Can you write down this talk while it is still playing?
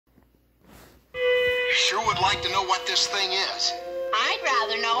sure would like to know what this thing is. I'd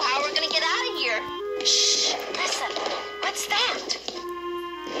rather know how we're gonna get out of here. Shh! Listen. What's that?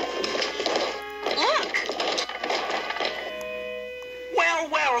 Look!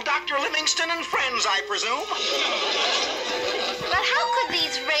 Well, Dr. Livingston and friends, I presume. But how could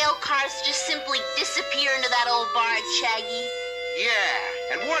these rail cars just simply disappear into that old barge, Shaggy?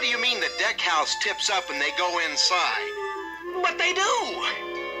 Yeah, and what do you mean the deck house tips up and they go inside? But they do.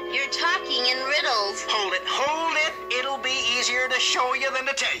 You're talking in riddles. Hold it. It'll be easier to show you than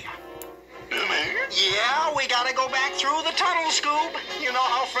to tell you. Yeah, we gotta go back through the tunnel, Scoob. You know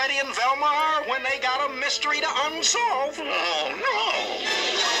how Freddy and Velma are when they got a mystery to unsolve. Oh, no.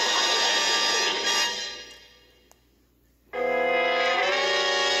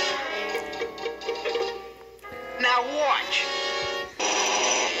 Now watch.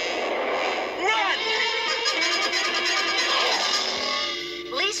 Run!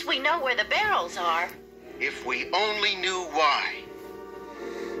 At least we know where the barrels are. If we only knew why.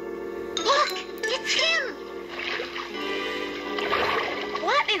 Look! It's him!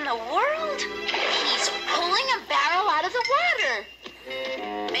 What in the world? He's pulling a barrel out of the water.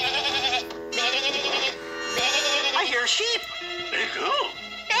 I hear sheep. They go.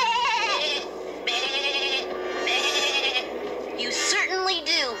 You certainly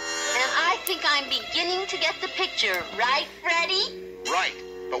do. And I think I'm beginning to get the picture. Right, Freddy? Right,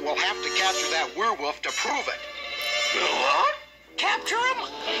 but we'll have to capture that werewolf to prove it. What? Capture him?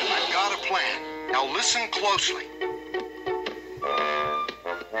 I've got a plan. Now listen closely.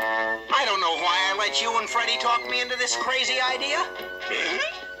 I don't know why I let you and Freddy talk me into this crazy idea.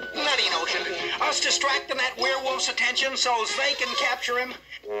 Nutty notion. Us distracting that werewolf's attention so they can capture him.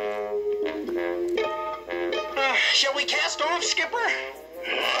 Shall we cast off, Skipper?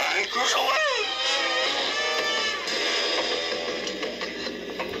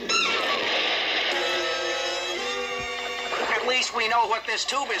 At least we know what this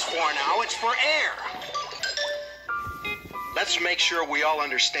tube is for now. It's for air. Let's make sure we all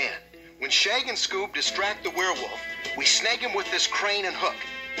understand. When Shag and Scoob distract the werewolf, we snag him with this crane and hook.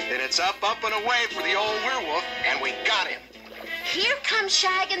 Then it's up, and away for the old werewolf, and we got him. Here comes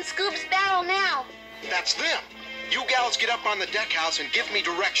Shag and Scoob's barrel now. That's them. You gals get up on the deck house and give me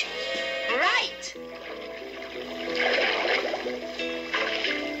directions. Right.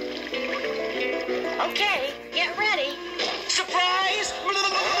 Okay, get ready. Surprise!